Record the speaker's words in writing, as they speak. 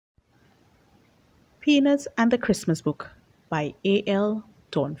Peanut and the Christmas Book by A.L.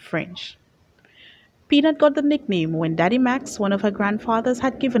 Don French. Peanut got the nickname when Daddy Max, one of her grandfathers,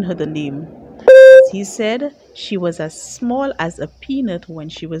 had given her the name. As he said, she was as small as a peanut when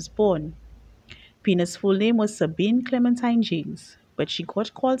she was born. Peanut's full name was Sabine Clementine James, but she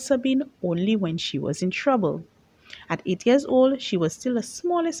got called Sabine only when she was in trouble. At 8 years old, she was still the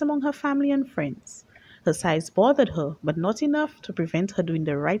smallest among her family and friends. Her size bothered her, but not enough to prevent her doing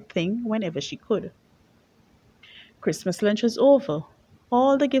the right thing whenever she could. Christmas lunch was over.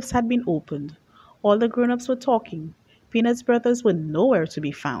 All the gifts had been opened. All the grown ups were talking. Peanut's brothers were nowhere to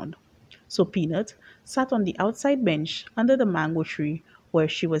be found. So Peanut sat on the outside bench under the mango tree where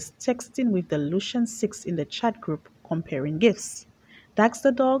she was texting with the Lucian Six in the chat group comparing gifts. Dax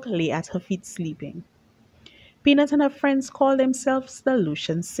the dog lay at her feet sleeping. Peanut and her friends called themselves the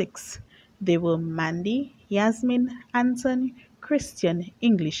Lucian Six. They were Mandy, Yasmin, Anton, Christian,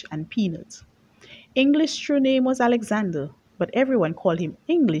 English, and Peanut. English's true name was Alexander, but everyone called him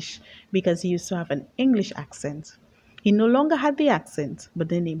English because he used to have an English accent. He no longer had the accent, but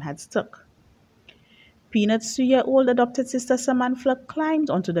the name had stuck. Peanut's 2 year old adopted sister Samantha climbed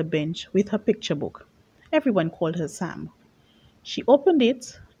onto the bench with her picture book. Everyone called her Sam. She opened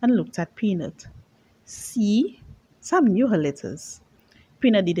it and looked at Peanut. See? Sam knew her letters.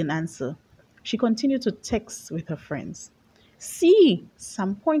 Peanut didn't answer. She continued to text with her friends. See?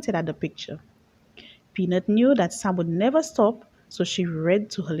 Sam pointed at the picture. Peanut knew that Sam would never stop, so she read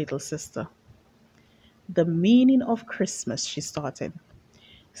to her little sister. The meaning of Christmas, she started.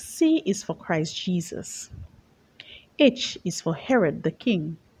 C is for Christ Jesus. H is for Herod the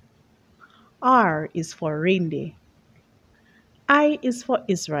king. R is for reindeer. I is for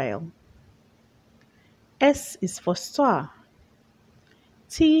Israel. S is for star.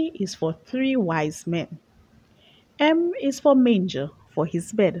 T is for 3 wise men. M is for manger, for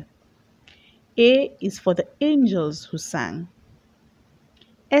his bed. A is for the angels who sang.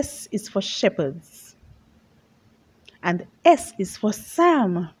 S is for shepherds. And S is for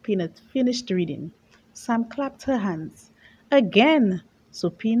Sam. Peanut finished reading. Sam clapped her hands. Again! So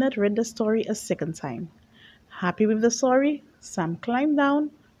Peanut read the story a second time. Happy with the story, Sam climbed down,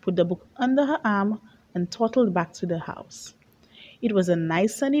 put the book under her arm, and toddled back to the house. It was a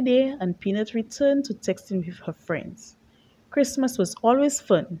nice sunny day, and Peanut returned to texting with her friends. Christmas was always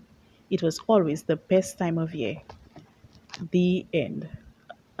fun. It was always the best time of year. The end.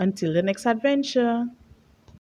 Until the next adventure.